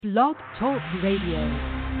Blog Talk Radio.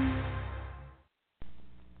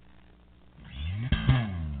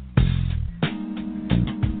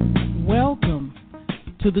 Welcome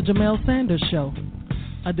to the Jamelle Sanders Show,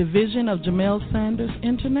 a division of Jamelle Sanders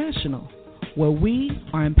International, where we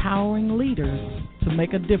are empowering leaders to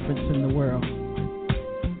make a difference in the world.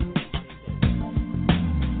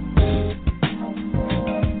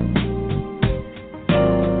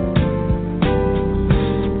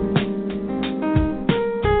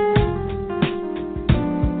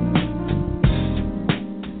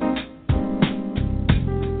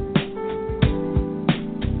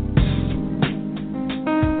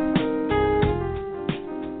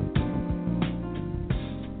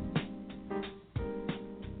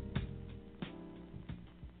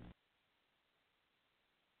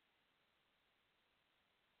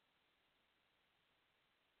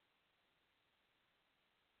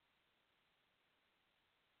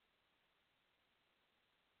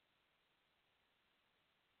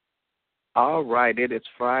 All right, it is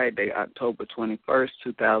Friday, October 21st,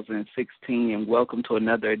 2016, and welcome to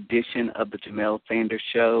another edition of the Jamelle Sanders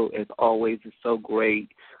Show. As always, it's so great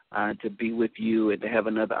to be with you and to have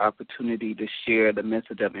another opportunity to share the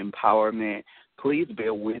message of empowerment. Please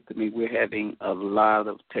bear with me. We're having a lot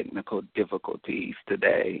of technical difficulties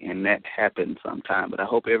today, and that happens sometime. But I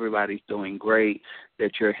hope everybody's doing great,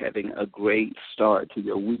 that you're having a great start to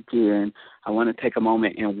your weekend. I want to take a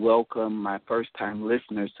moment and welcome my first-time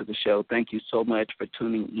listeners to the show. Thank you so much for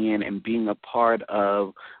tuning in and being a part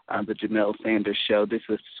of the Jamelle Sanders Show. This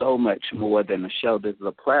is so much more than a show. This is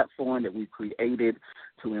a platform that we created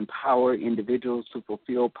to empower individuals to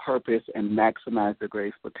fulfill purpose and maximize their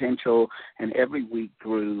greatest potential. And every week,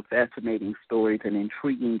 through fascinating stories and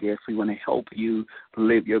intriguing guests, we want to help you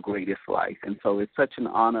live your greatest life. And so it's such an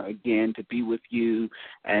honor, again, to be with you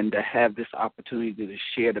and to have this opportunity to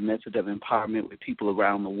share the message of empowerment with people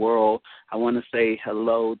around the world. I want to say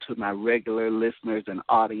hello to my regular listeners and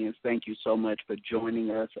audience. Thank you so much for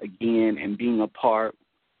joining us again and being a part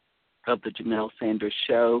of the Jamelle Sanders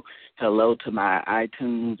Show. Hello to my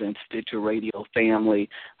iTunes and Stitcher Radio family.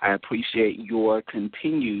 I appreciate your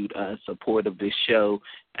continued support of this show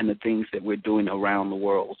and the things that we're doing around the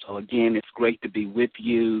world. So, again, it's great to be with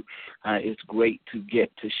you. It's great to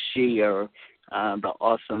get to share the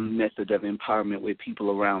awesome message of empowerment with people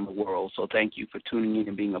around the world. So thank you for tuning in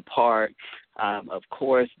and being a part. Of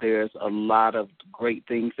course, there's a lot of great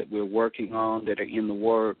things that we're working on that are in the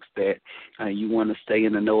works that you want to stay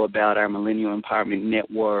in the know about. Our Millennial Empowerment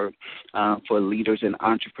Network for leaders and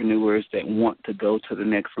entrepreneurs that want to go to the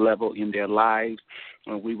next level in their lives.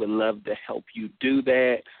 We would love to help you do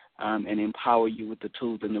that. And empower you with the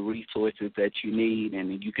tools and the resources that you need.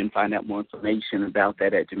 And you can find out more information about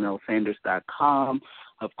that at JamelleSanders.com.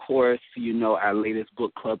 Of course, you know our latest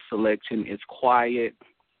book club selection is Quiet,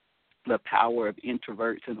 The Power of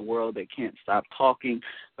Introverts in a World That Can't Stop Talking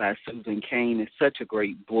by Susan Cain. It's such a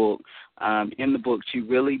great book. In the book, she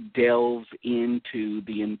really delves into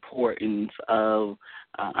the importance of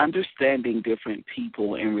understanding different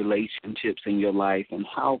people and relationships in your life and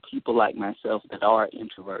how people like myself that are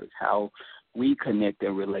introverts, how we connect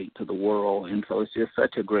and relate to the world. And so it's just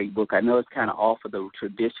such a great book. I know it's kind of off of the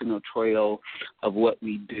traditional trail of what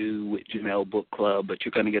we do with Jamelle Book Club, but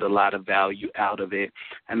you're going to get a lot of value out of it.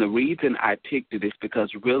 And the reason I picked it is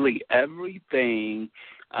because really everything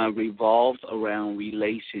revolves around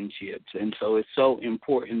relationships. And so it's so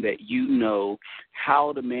important that you know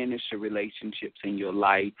how to manage the relationships in your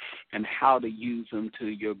life and how to use them to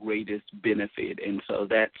your greatest benefit. And so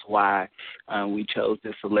that's why we chose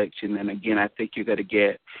this selection. And again, I think you're going to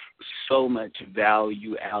get so much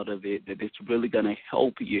value out of it that it's really going to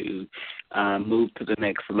help you move to the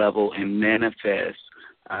next level and manifest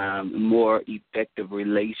more effective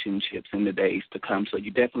relationships in the days to come. So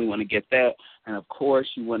you definitely want to get that. And, of course,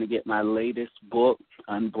 you want to get my latest book,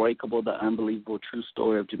 Unbreakable, The Unbelievable True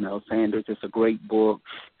Story of Jamelle Sanders. It's a great book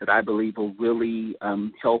that I believe will really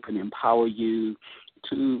help and empower you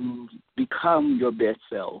to become your best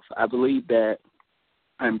self. I believe that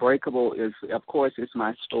Unbreakable is, of course, it's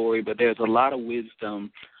my story, but there's a lot of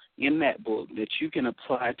wisdom in that book that you can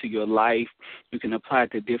apply to your life. You can apply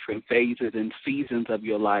to different phases and seasons of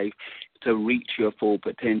your life to reach your full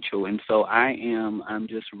potential. And so I'm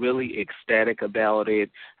just really ecstatic about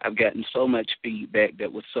it. I've gotten so much feedback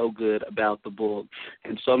that was so good about the book,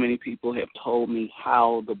 and so many people have told me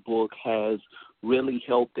how the book has really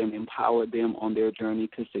helped and empowered them on their journey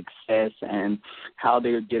to success and how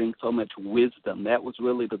they're getting so much wisdom. That was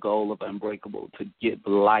really the goal of Unbreakable, to get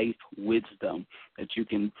life wisdom that you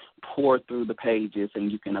can pour through the pages and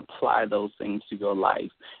you can apply those things to your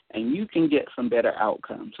life. And you can get some better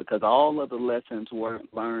outcomes because all of the lessons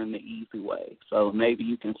weren't learned the easy way. So maybe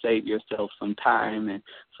you can save yourself some time and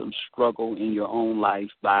some struggle in your own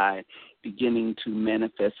life by beginning to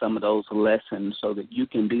manifest some of those lessons so that you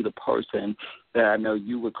can be the person that I know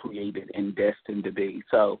you were created and destined to be.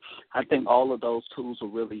 So I think all of those tools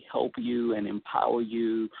will really help you and empower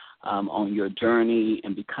you on your journey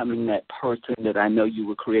and becoming that person that I know you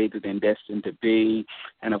were created and destined to be.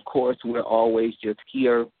 And, of course, we're always just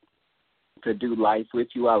here to do life with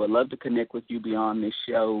you. I would love to connect with you beyond this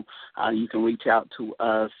show. You can reach out to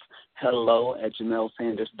us,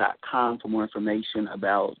 hello@JamelleSanders.com for more information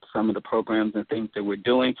about some of the programs and things that we're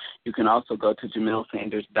doing. You can also go to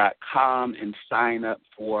JamelleSanders.com and sign up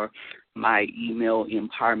for my email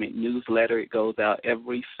empowerment newsletter. It goes out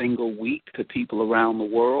every single week to people around the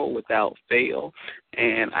world without fail,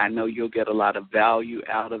 and I know you'll get a lot of value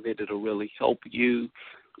out of it. It'll really help you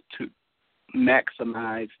to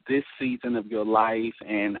maximize this season of your life,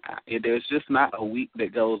 and there's just not a week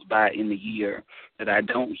that goes by in the year that I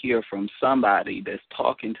don't hear from somebody that's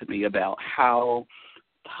talking to me about how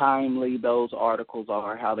timely those articles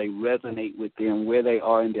are, how they resonate with them, where they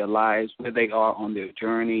are in their lives, where they are on their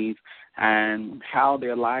journeys, and how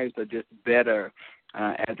their lives are just better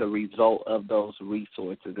as a result of those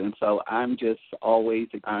resources. And so I'm just always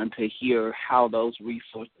to hear how those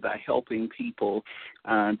resources are helping people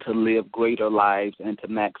to live greater lives and to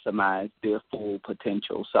maximize their full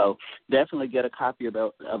potential. So definitely get a copy of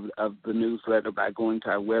the newsletter by going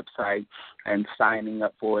to our website and signing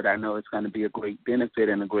up for it. I know it's going to be a great benefit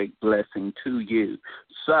and a great blessing to you.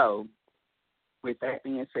 So with that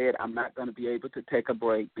being said, I'm not going to be able to take a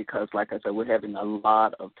break because, like I said, we're having a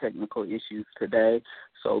lot of technical issues today.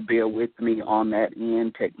 So bear with me on that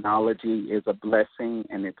end. Technology is a blessing,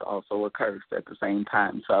 and it's also a curse at the same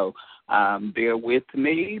time. So bear with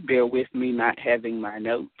me not having my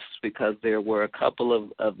notes because there were a couple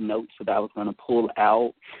of notes that I was going to pull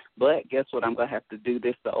out. But guess what? I'm going to have to do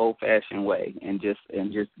this the old-fashioned way and just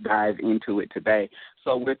dive into it today.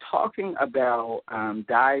 So we're talking about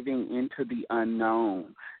diving into the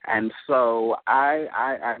unknown. And so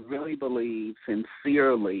I really believe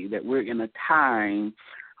sincerely that we're in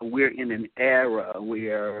an era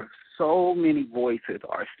where so many voices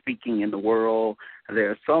are speaking in the world.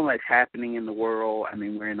 There's so much happening in the world. I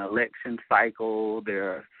mean, we're in an election cycle. There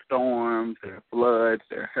are storms, there are floods,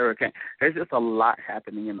 there are hurricanes. There's just a lot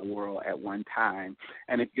happening in the world at one time.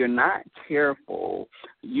 And if you're not careful,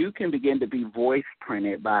 you can begin to be voice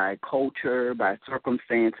printed by culture, by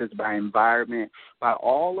circumstances, by environment, by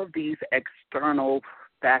all of these external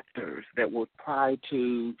factors that will try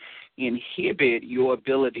to inhibit your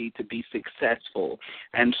ability to be successful.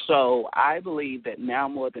 And so I believe that now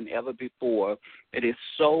more than ever before, it is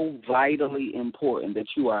so vitally important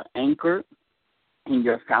that you are anchored in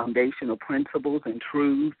your foundational principles and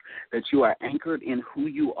truths, that you are anchored in who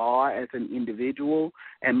you are as an individual,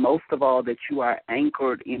 and most of all, that you are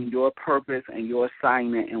anchored in your purpose and your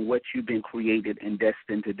assignment and what you've been created and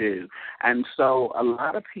destined to do. And so a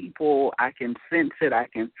lot of people, I can sense it, I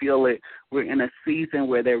can feel it. We're in a season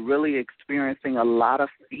where they're really experiencing a lot of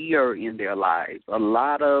fear in their lives, a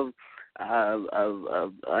lot of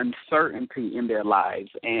uncertainty in their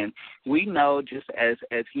lives. And we know just as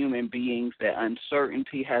human beings that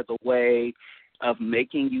uncertainty has a way of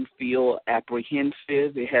making you feel apprehensive.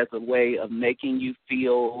 It has a way of making you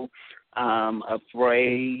feel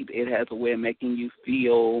afraid. It has a way of making you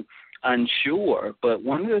feel unsure. But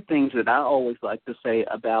one of the things that I always like to say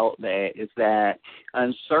about that is that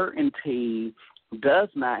uncertainty does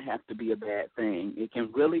not have to be a bad thing. It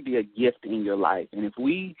can really be a gift in your life. And if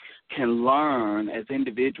we can learn as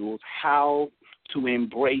individuals how to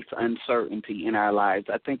embrace uncertainty in our lives,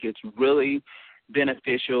 I think it's really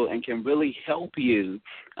beneficial and can really help you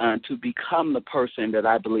to become the person that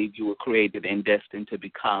I believe you were created and destined to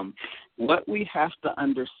become. What we have to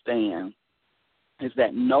understand is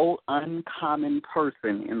that no uncommon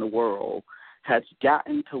person in the world has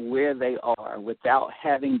gotten to where they are without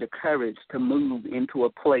having the courage to move into a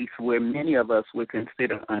place where many of us would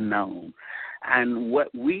consider unknown. And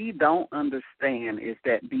what we don't understand is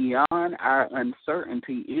that beyond our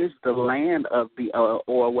uncertainty is the land of the,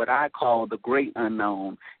 or what I call the great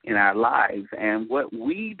unknown in our lives. And what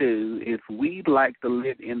we do is we like to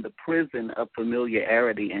live in the prison of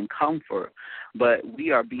familiarity and comfort, but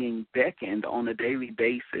we are being beckoned on a daily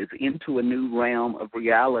basis into a new realm of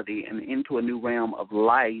reality and into a new realm of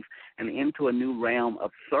life and into a new realm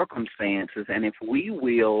of circumstances. And if we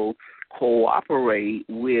will cooperate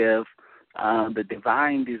with the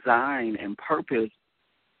divine design and purpose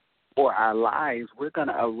or our lives, we're going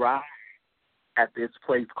to arrive at this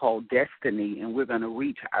place called destiny, and we're going to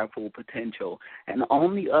reach our full potential. And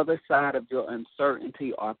on the other side of your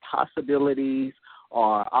uncertainty are possibilities,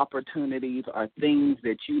 or opportunities, or things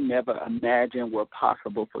that you never imagined were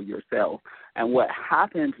possible for yourself. And what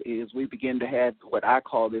happens is we begin to have what I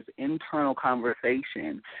call this internal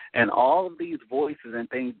conversation, and all of these voices and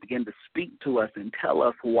things begin to speak to us and tell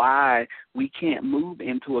us why we can't move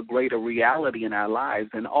into a greater reality in our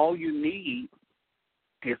lives. And all you need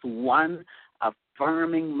is one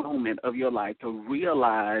affirming moment of your life to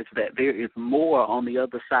realize that there is more on the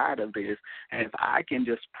other side of this. And if I can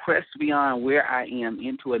just press beyond where I am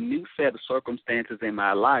into a new set of circumstances in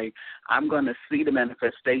my life, I'm going to see the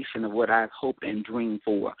manifestation of what I've hoped and dreamed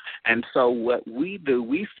for. And so what we do,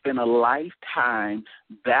 we spend a lifetime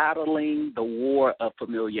battling the war of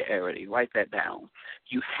familiarity. Write that down.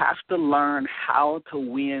 You have to learn how to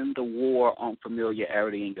win the war on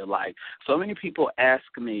familiarity in your life. So many people ask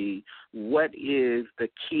me, what is the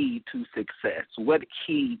key to success? What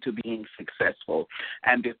key to being successful?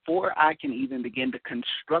 And before I can even begin to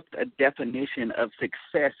construct a definition of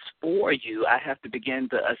success for you, I have to begin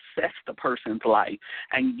to assess the person's life.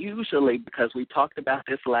 And usually, because we talked about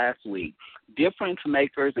this last week, difference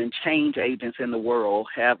makers and change agents in the world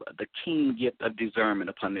have the keen gift of discernment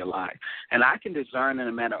upon their life. And I can discern in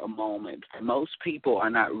a matter of moments. Most people are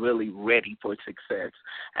not really ready for success.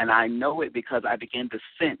 And I know it because I begin to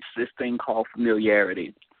sense this thing called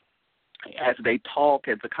familiarity. As they talk,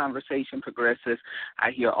 as the conversation progresses,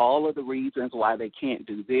 I hear all of the reasons why they can't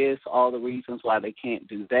do this, all the reasons why they can't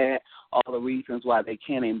do that, all the reasons why they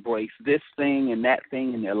can't embrace this thing and that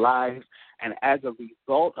thing in their lives. And as a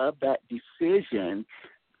result of that decision,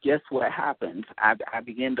 guess what happens? I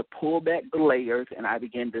begin to pull back the layers, and I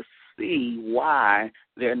begin to see why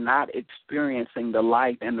they're not experiencing the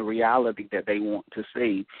life and the reality that they want to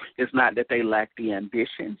see. It's not that they lack the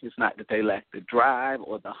ambition. It's not that they lack the drive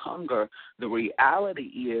or the hunger. The reality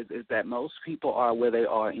is that most people are where they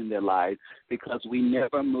are in their life because we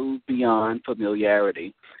never move beyond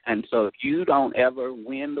familiarity. And so if you don't ever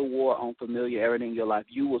win the war on familiarity in your life,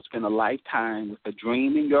 you will spend a lifetime with a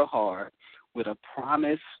dream in your heart, with a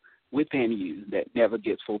promise within you that never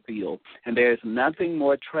gets fulfilled. And there is nothing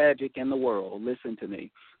more tragic in the world, listen to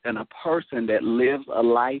me, than a person that lives a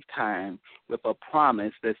lifetime with a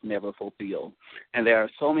promise that's never fulfilled. And there are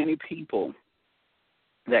so many people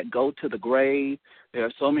that go to the grave. There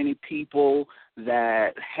are so many people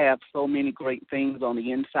that have so many great things on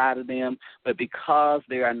the inside of them, but because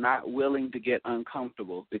they are not willing to get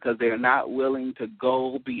uncomfortable, because they are not willing to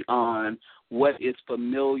go beyond what is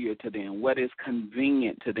familiar to them, what is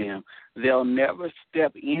convenient to them, they'll never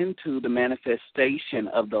step into the manifestation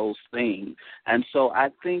of those things. And so I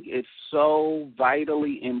think it's so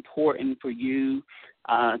vitally important for you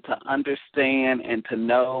to understand and to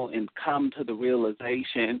know and come to the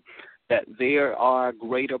realization that there are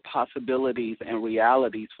greater possibilities and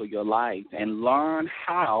realities for your life, and learn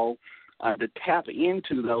how to tap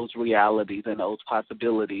into those realities and those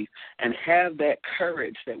possibilities and have that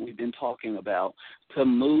courage that we've been talking about to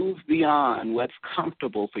move beyond what's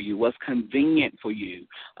comfortable for you, what's convenient for you,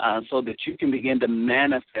 so that you can begin to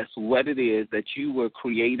manifest what it is that you were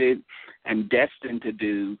created and destined to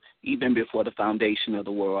do even before the foundation of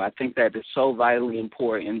the world. I think that is so vitally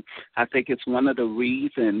important. I think it's one of the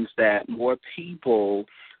reasons that more people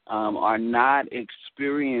are not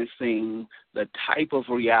experiencing the type of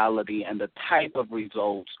reality and the type of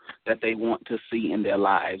results that they want to see in their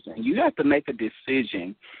lives. And you have to make a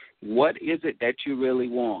decision. What is it that you really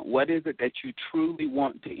want? What is it that you truly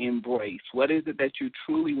want to embrace? What is it that you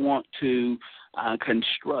truly want to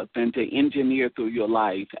construct and to engineer through your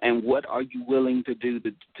life? And what are you willing to do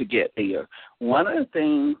to get there? One of the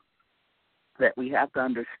things that we have to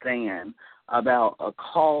understand about a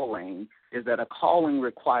calling is that a calling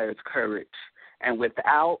requires courage. And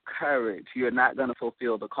without courage, you're not going to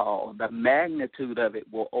fulfill the call. The magnitude of it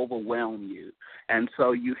will overwhelm you. And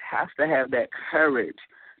so you have to have that courage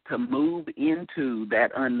to move into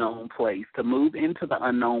that unknown place, to move into the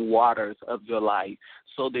unknown waters of your life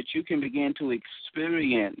so that you can begin to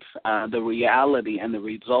experience the reality and the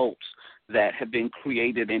results that have been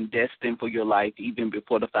created and destined for your life even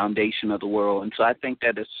before the foundation of the world. And so I think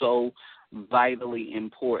that is so vitally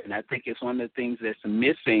important. I think it's one of the things that's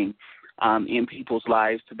missing in people's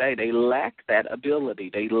lives today. They lack that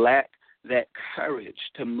ability. They lack that courage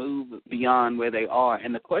to move beyond where they are.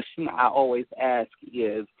 And the question I always ask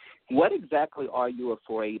is, what exactly are you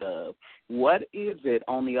afraid of? what is it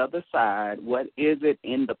on the other side? What is it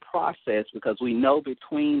in the process? Because we know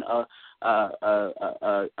between a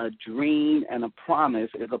dream and a promise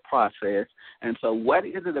is a process. And so what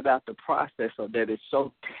is it about the process that is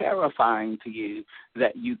so terrifying to you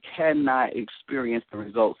that you cannot experience the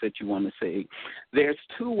results that you want to see? There's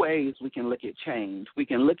two ways we can look at change. We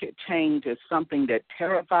can look at change as something that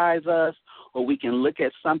terrifies us, or we can look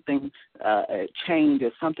at change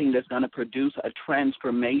as something that's going to produce a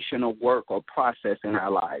transformational work or process in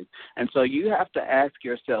our lives. And so you have to ask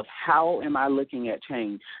yourself, how am I looking at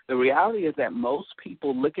change? The reality is that most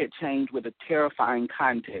people look at change with a terrifying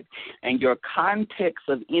context, and your context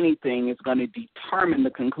of anything is going to determine the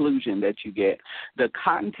conclusion that you get. The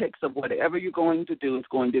context of whatever you're going to do is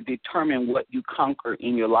going to determine what you conquer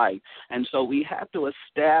in your life. And so we have to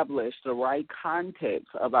establish the right context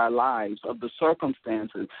of our lives, of the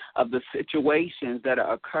circumstances, of the situations that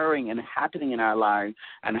are occurring and happening in our lives,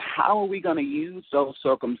 and how are we going to use those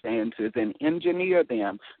circumstances and engineer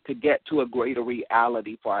them to get to a greater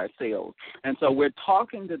reality for ourselves. And so we're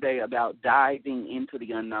talking today about diving into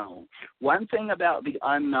the unknown. One thing about the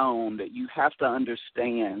unknown that you have to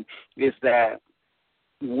understand is that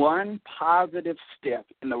one positive step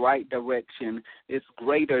in the right direction is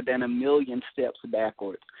greater than 1,000,000 steps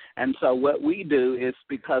backwards. And so what we do is,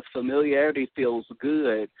 because familiarity feels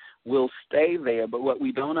good, we'll stay there. But what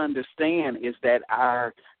we don't understand is that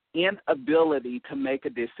our inability to make a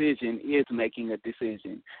decision is making a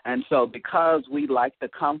decision. And so because we like the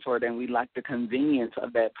comfort and we like the convenience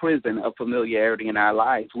of that prison of familiarity in our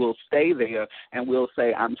lives, we'll stay there and we'll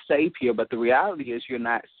say, I'm safe here. But the reality is you're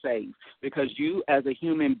not safe, because you as a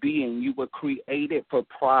human being, you were created for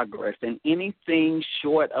progress, and anything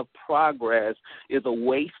short of progress is a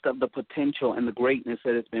waste of the potential and the greatness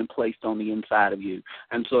that has been placed on the inside of you.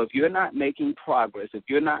 And so if you're not making progress, if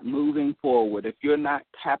you're not moving forward, if you're not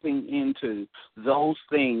tapping into those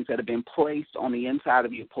things that have been placed on the inside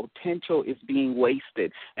of you, potential is being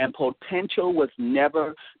wasted. And potential was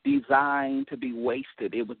never designed to be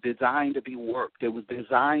wasted. It was designed to be worked. It was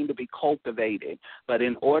designed to be cultivated. But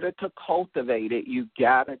in order to cultivate it, you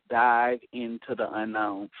got to dive into the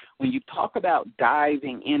unknown. When you talk about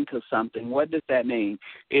diving into something, what does that mean?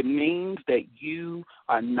 It means that you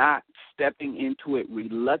are not stepping into it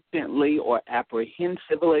reluctantly or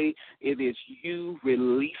apprehensively. It is you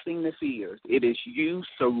releasing the fears. It is you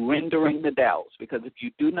surrendering the doubts, because if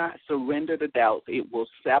you do not surrender the doubts, it will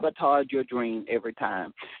sabotage your dream every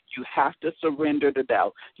time. You have to surrender the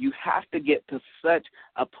doubt. You have to get to such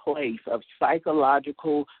a place of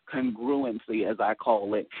psychological congruency, as I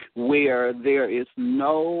call it, where there is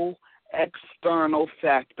no external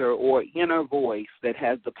factor or inner voice that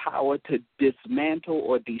has the power to dismantle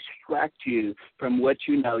or distract you from what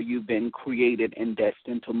you know you've been created and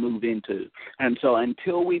destined to move into. And so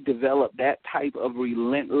until we develop that type of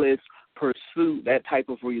relentless pursuit, that type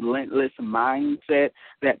of relentless mindset,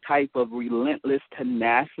 that type of relentless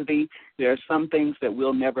tenacity, there are some things that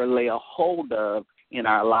we'll never lay a hold of in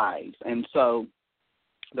our lives. And so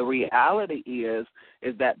the reality is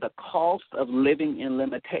that the cost of living in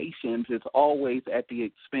limitations is always at the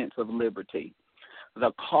expense of liberty.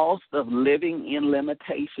 The cost of living in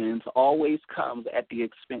limitations always comes at the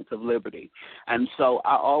expense of liberty. And so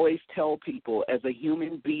I always tell people, as a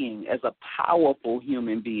human being, as a powerful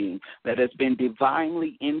human being that has been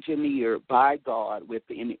divinely engineered by God with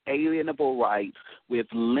inalienable rights, with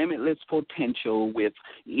limitless potential, with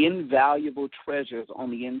invaluable treasures on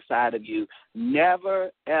the inside of you,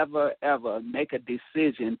 never, ever, ever make a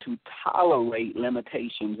decision to tolerate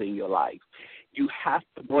limitations in your life. You have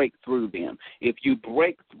to break through them. If you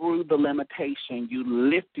break through the limitation, you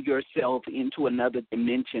lift yourself into another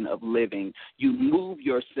dimension of living. You move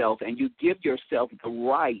yourself and you give yourself the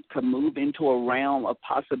right to move into a realm of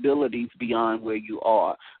possibilities beyond where you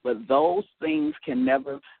are. But those things can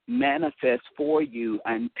never manifest for you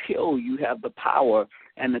until you have the power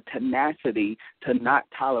and the tenacity to not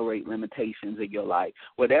tolerate limitations in your life.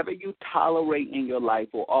 Whatever you tolerate in your life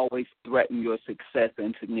will always threaten your success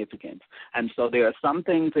and significance. And so there are some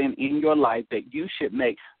things in your life that you should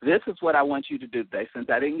make. This is what I want you to do today. Since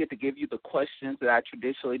I didn't get to give you the questions that I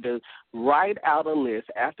traditionally do, write out a list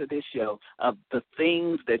after this show of the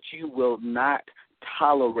things that you will not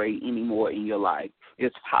tolerate anymore in your life.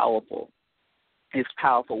 It's powerful. It's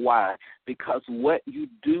powerful. Why? because what you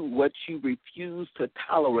do, what you refuse to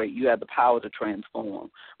tolerate, you have the power to transform.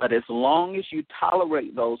 But as long as you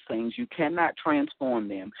tolerate those things, you cannot transform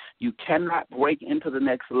them. You cannot break into the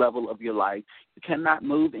next level of your life. You cannot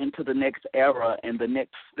move into the next era and the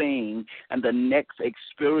next thing and the next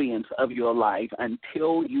experience of your life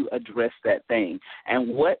until you address that thing.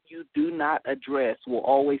 And what you do not address will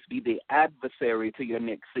always be the adversary to your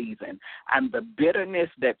next season. And the bitterness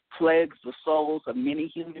that plagues the souls of many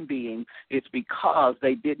human beings is because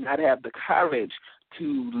they did not have the courage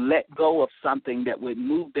to let go of something that would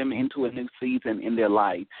move them into a new season in their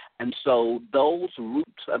life. And so those roots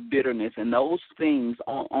of bitterness and those things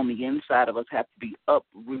on the inside of us have to be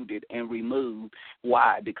uprooted and removed.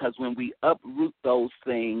 Why? Because when we uproot those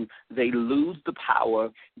things, they lose the power,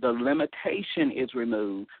 the limitation is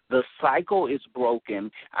removed, the cycle is broken,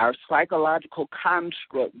 our psychological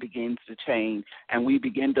construct begins to change, and we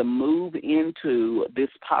begin to move into this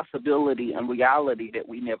possibility and reality that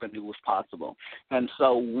we never knew was possible. And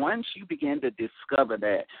so once you begin to discover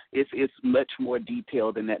that, it's much more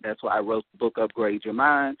detailed than that. That's why I wrote the book, Upgrade Your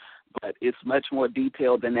Mind, but it's much more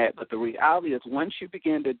detailed than that. But the reality is once you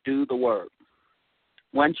begin to do the work,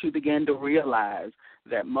 once you begin to realize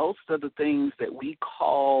that most of the things that we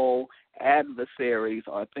call adversaries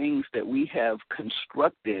are things that we have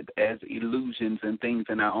constructed as illusions and things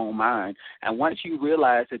in our own mind, and once you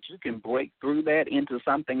realize that you can break through that into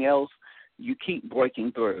something else, you keep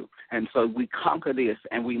breaking through. And so we conquer this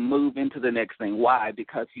and we move into the next thing. Why?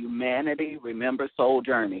 Because humanity, remember, soul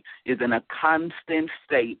journey, is in a constant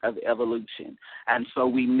state of evolution. And so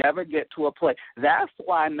we never get to a place. That's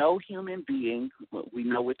why no human being, we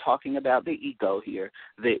know we're talking about the ego here.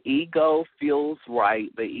 The ego feels right.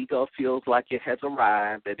 The ego feels like it has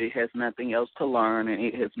arrived, that it has nothing else to learn, and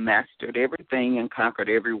it has mastered everything and conquered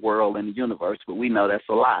every world in the universe. But we know that's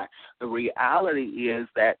a lie. The reality is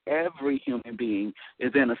that every human being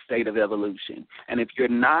is in a state of evolution. And if you're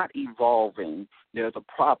not evolving, there's a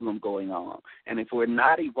problem going on. And if we're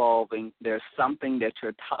not evolving, there's something that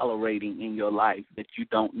you're tolerating in your life that you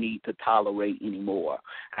don't need to tolerate anymore.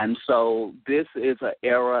 And so this is an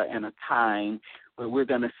era and a time where we're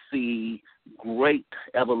going to see great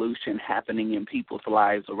evolution happening in people's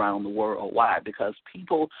lives around the world. Why? Because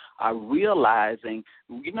people are realizing,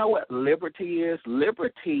 you know what liberty is?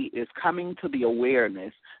 Liberty is coming to the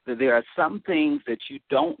awareness that there are some things that you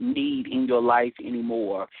don't need in your life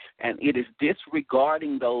anymore, and it is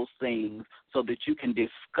disregarding those things so that you can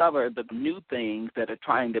discover the new things that are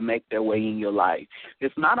trying to make their way in your life.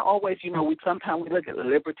 It's not always, sometimes we look at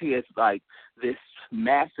liberty as like this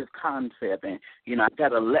massive concept, and, I got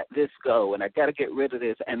to let this go, and I got to get rid of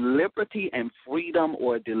this. And liberty and freedom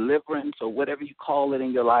or deliverance or whatever you call it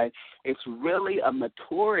in your life, it's really a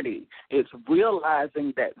maturity. It's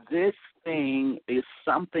realizing that this thing is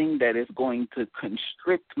something that is going to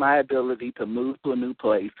constrict my ability to move to a new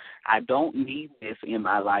place. I don't need this in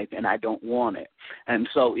my life, and I don't want it. And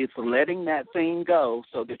so it's letting that thing go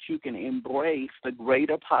so that you can embrace the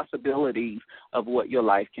greater possibilities of what your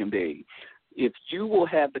life can be. If you will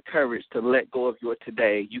have the courage to let go of your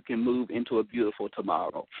today, you can move into a beautiful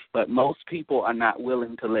tomorrow. But most people are not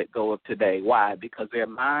willing to let go of today. Why? Because their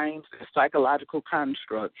minds, their psychological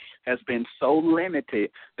construct has been so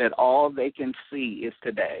limited that all they can see is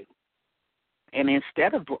today. And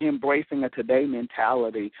instead of embracing a today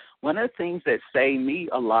mentality, one of the things that saved me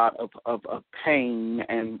a lot of pain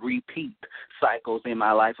and repeat cycles in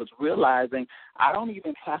my life was realizing I don't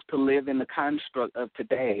even have to live in the construct of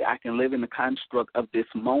today. I can live in the construct of this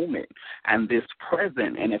moment and this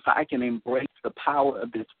present. And if I can embrace the power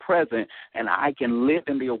of this present and I can live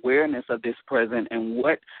in the awareness of this present and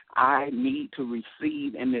what I need to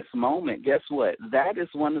receive in this moment, guess what? That is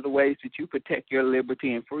one of the ways that you protect your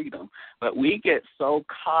liberty and freedom. But we get so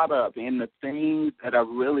caught up in the things that are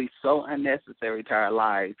really so unnecessary to our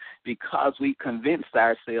lives because we convinced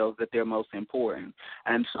ourselves that they're most important.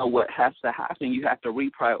 And so what has to happen, you have to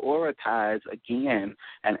reprioritize again,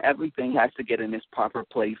 and everything has to get in its proper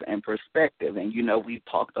place and perspective. And, we've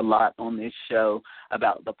talked a lot on this show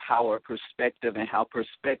about the power of perspective and how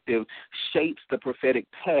perspective shapes the prophetic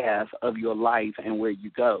path of your life and where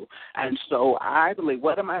you go. And so I believe,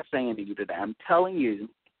 what am I saying to you today? I'm telling you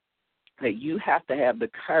that you have to have the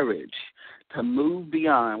courage to move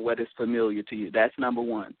beyond what is familiar to you. That's number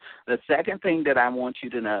one. The second thing that I want you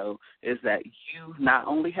to know is that you not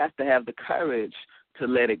only have to have the courage to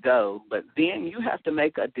let it go. But then you have to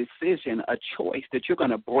make a decision, a choice that you're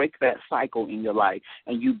going to break that cycle in your life.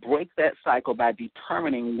 And you break that cycle by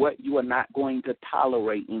determining what you are not going to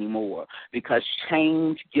tolerate anymore, because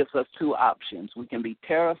change gives us two options. We can be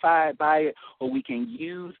terrified by it, or we can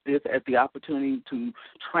use this as the opportunity to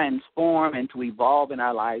transform and to evolve in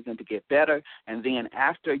our lives and to get better. And then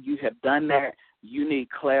after you have done that, you need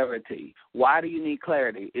clarity. Why do you need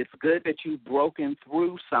clarity? It's good that you've broken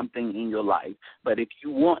through something in your life, but if you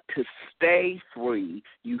want to stay free,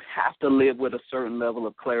 you have to live with a certain level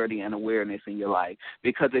of clarity and awareness in your life.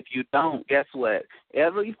 Because if you don't, guess what?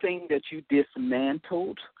 Everything that you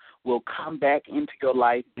dismantled will come back into your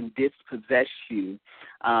life and dispossess you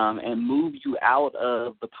and move you out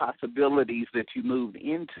of the possibilities that you moved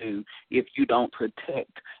into if you don't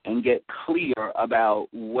protect and get clear about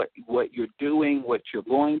what you're doing, what you're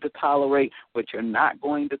going to tolerate, what you're not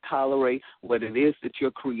going to tolerate, what it is that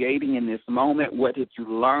you're creating in this moment, what did you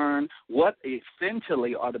learn, what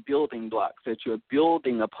essentially are the building blocks that you're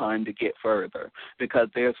building upon to get further. Because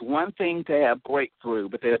there's one thing to have breakthrough,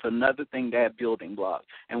 but there's another thing to have building blocks.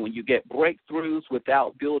 And when you get breakthroughs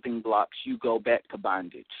without building blocks, you go back to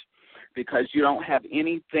bondage, because you don't have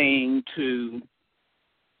anything to,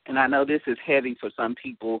 and I know this is heavy for some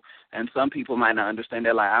people, and some people might not understand.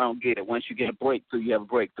 They're like, I don't get it. Once you get a breakthrough, you have a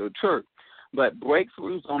breakthrough. True, but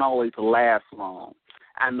breakthroughs don't always last long.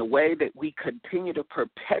 And the way that we continue to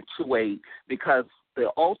perpetuate, because the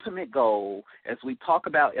ultimate goal, as we talk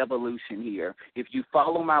about evolution here, if you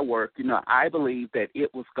follow my work, I believe that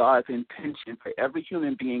it was God's intention for every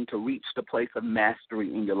human being to reach the place of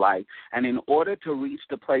mastery in your life. And in order to reach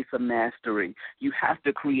the place of mastery, you have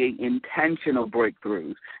to create intentional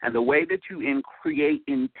breakthroughs. And the way that you create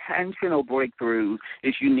intentional breakthroughs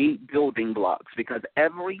is you need building blocks, because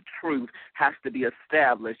every truth has to be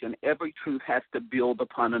established and every truth has to build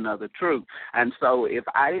upon another truth. And so if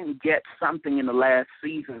I didn't get something in the last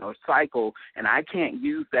season or cycle and I can't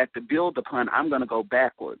use that to build upon, I'm going to go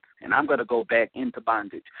backwards and I'm going to go back into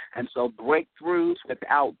bondage. And so breakthroughs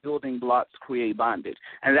without building blocks create bondage.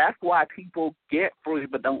 And that's why people get free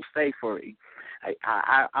but don't stay free.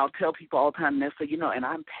 I'll tell people all the time, and they'll say, and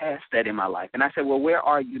I'm past that in my life. And I say, well, where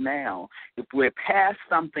are you now? If we're past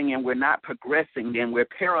something and we're not progressing, then we're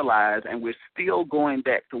paralyzed and we're still going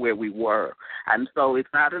back to where we were. And so it's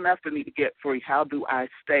not enough for me to get free. How do I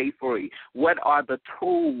stay free? What are the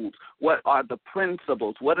tools? What are the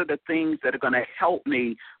principles? What are the things that are going to help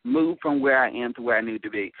me move from where I am to where I need to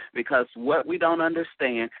be? Because what we don't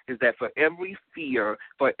understand is that for every fear,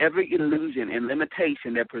 for every illusion and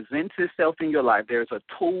limitation that presents itself in your life, there's a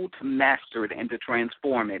tool to master it and to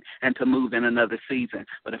transform it and to move in another season.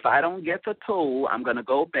 But if I don't get the tool, I'm going to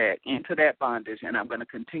go back into that bondage, and I'm going to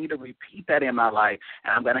continue to repeat that in my life,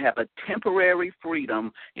 and I'm going to have a temporary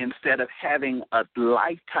freedom instead of having a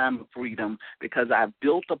lifetime of freedom, because I've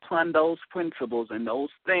built upon those principles and those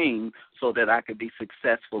things so that I could be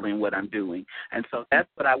successful in what I'm doing. And so that's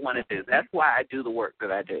what I want to do. That's why I do the work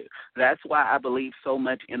that I do. That's why I believe so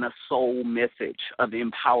much in a soul message of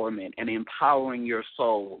empowerment and empowering your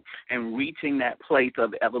soul and reaching that place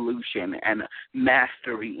of evolution and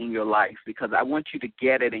mastery in your life, because I want you to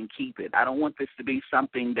get it and keep it. I don't want this to be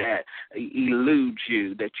something that eludes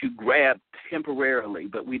you, that you grab temporarily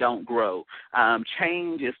but we don't grow.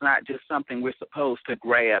 Change is not just something we're supposed to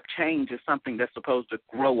grab. Change is something that's supposed to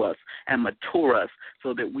grow us and mature us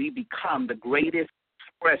so that we become the greatest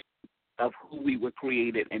expression of who we were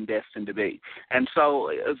created and destined to be. And so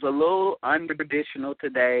it was a little untraditional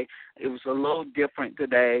today. It was a little different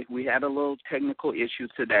today. We had a little technical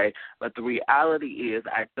issues today, but the reality is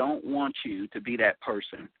I don't want you to be that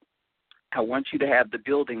person. I want you to have the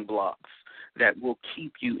building blocks that will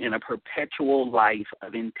keep you in a perpetual life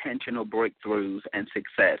of intentional breakthroughs and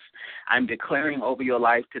success. I'm declaring over your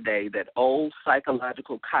life today that old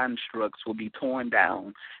psychological constructs will be torn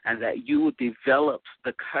down and that you will develop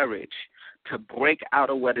the courage to break out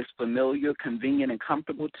of what is familiar, convenient, and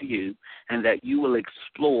comfortable to you, and that you will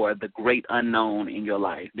explore the great unknown in your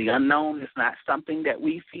life. The unknown is not something that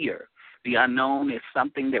we fear. The unknown is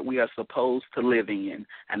something that we are supposed to live in,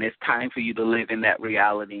 and it's time for you to live in that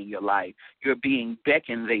reality in your life. You're being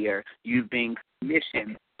beckoned there. You're being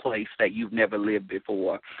commissioned a place that you've never lived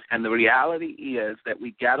before. And the reality is that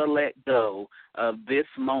we got to let go of this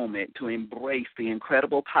moment to embrace the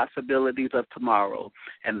incredible possibilities of tomorrow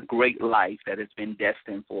and the great life that has been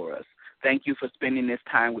destined for us. Thank you for spending this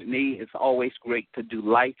time with me. It's always great to do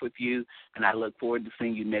life with you, and I look forward to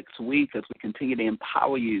seeing you next week as we continue to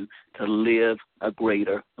empower you to live a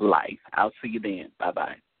greater life. I'll see you then.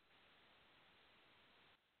 Bye-bye.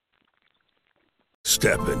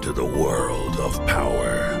 Step into the world of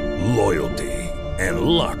power, loyalty, and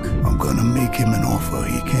luck. I'm gonna make him an offer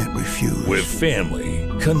he can't refuse. With family,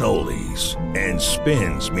 cannolis, and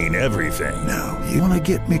spins mean everything. Now, you wanna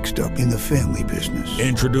get mixed up in the family business.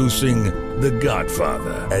 Introducing The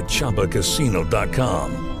Godfather at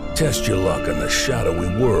ChumbaCasino.com. Test your luck in the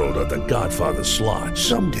shadowy world of The Godfather slot.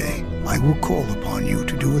 Someday, I will call upon you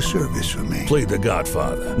to do a service for me. Play The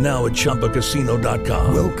Godfather, now at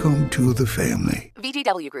ChumbaCasino.com. Welcome to the family.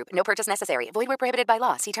 VGW Group. No purchase necessary. Void where prohibited by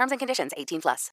law. See terms and conditions. 18+.